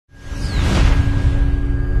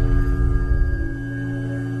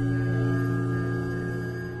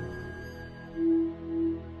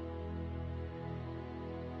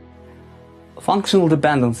functional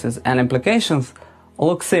dependencies and implications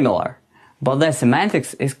look similar, but their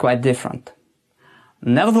semantics is quite different.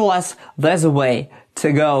 Nevertheless, there's a way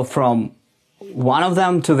to go from one of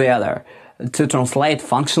them to the other, to translate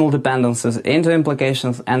functional dependencies into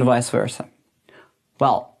implications and vice versa.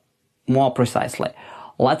 Well, more precisely,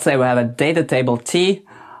 let's say we have a data table T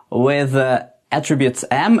with attributes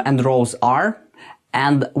M and rows R,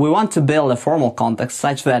 and we want to build a formal context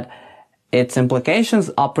such that its implications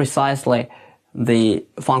are precisely the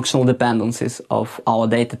functional dependencies of our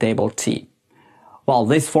data table T. Well,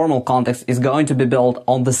 this formal context is going to be built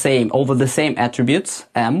on over the same attributes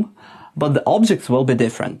M, but the objects will be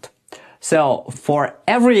different. So for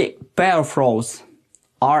every pair of rows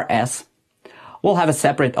RS, we'll have a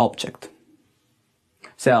separate object.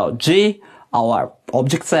 So G, our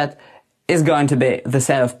object set, is going to be the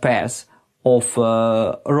set of pairs of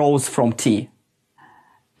rows from T.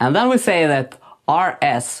 And then we say that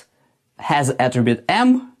RS has attribute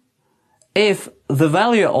M if the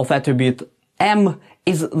value of attribute M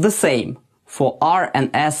is the same for R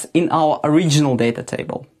and S in our original data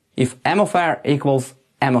table, if M of R equals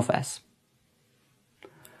M of S.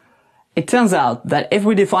 It turns out that if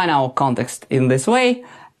we define our context in this way,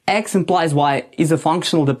 X implies Y is a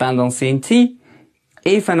functional dependency in T,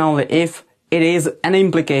 if and only if it is an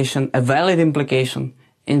implication, a valid implication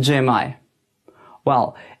in GMI.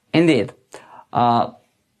 Well, indeed,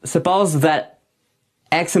 suppose that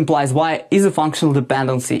X implies Y is a functional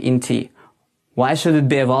dependency in T. Why should it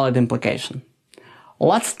be a valid implication?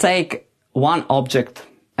 Let's take one object,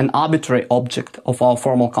 an arbitrary object of our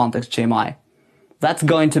formal context GMI. That's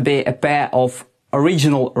going to be a pair of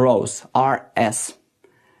original rows, RS.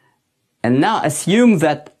 And now assume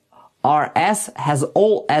that RS has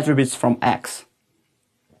all attributes from X.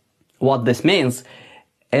 What this means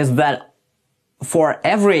is that for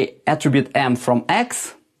every attribute M from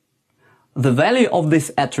X, the value of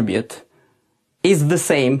this attribute is the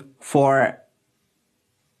same for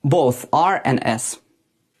both R and S.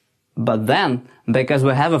 But then, because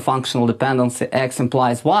we have a functional dependency X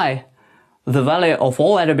implies Y, the value of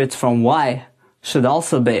all attributes from Y should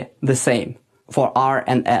also be the same for R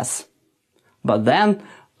and S. But then,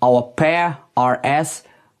 our pair RS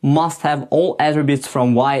must have all attributes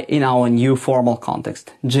from Y in our new formal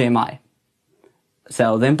context, GMI.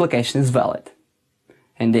 So the implication is valid.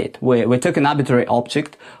 Indeed, we took an arbitrary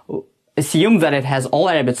object, assume that it has all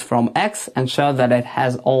attributes from X, and show that it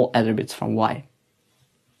has all attributes from Y.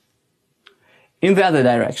 In the other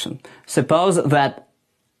direction, suppose that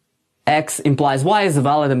X implies Y is a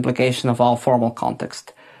valid implication of our formal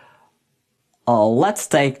context. Let's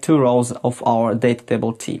take two rows of our data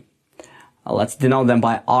table T. Let's denote them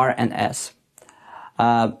by R and S.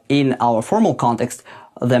 In our formal context,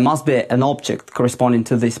 there must be an object corresponding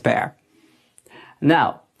to this pair.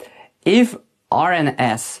 Now, if R and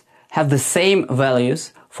S have the same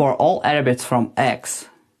values for all attributes from X,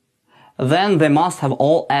 then they must have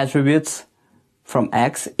all attributes from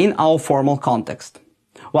X in our formal context.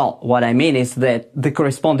 Well, what I mean is that the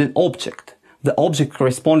corresponding object, the object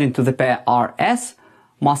corresponding to the pair RS,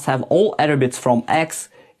 must have all attributes from X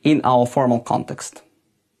in our formal context.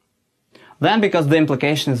 Then, because the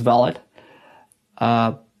implication is valid,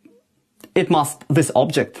 this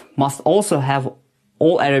object must also have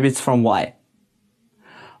all attributes from Y.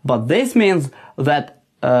 But this means that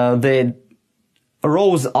the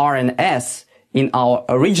rows R and S in our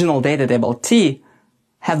original data table T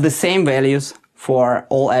have the same values for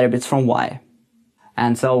all attributes from Y.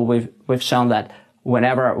 And so we've shown that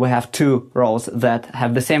whenever we have two rows that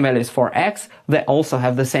have the same values for X, they also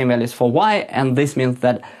have the same values for Y, and this means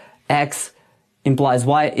that X implies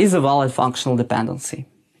Y is a valid functional dependency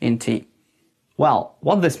in T. Well,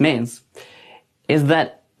 what this means is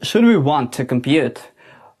that should we want to compute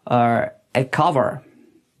a cover,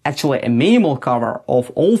 actually a minimal cover of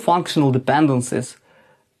all functional dependencies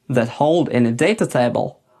that hold in a data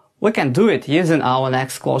table, we can do it using our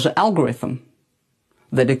next closure algorithm.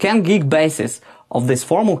 The Duquesne gig basis of this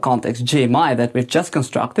formal context GMI that we've just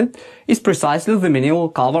constructed is precisely the minimal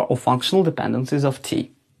cover of functional dependencies of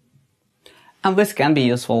T. And this can be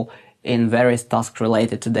useful in various tasks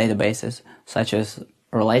related to databases, such as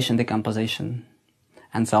relation decomposition,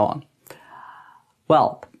 and so on.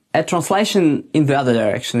 Well, a translation in the other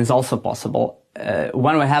direction is also possible.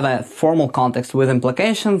 When we have a formal context with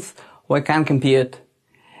implications, we can compute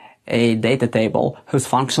a data table whose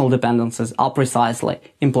functional dependencies are precisely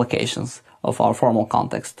implications of our formal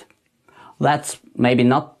context. That's maybe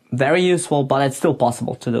not very useful, but it's still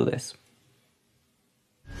possible to do this.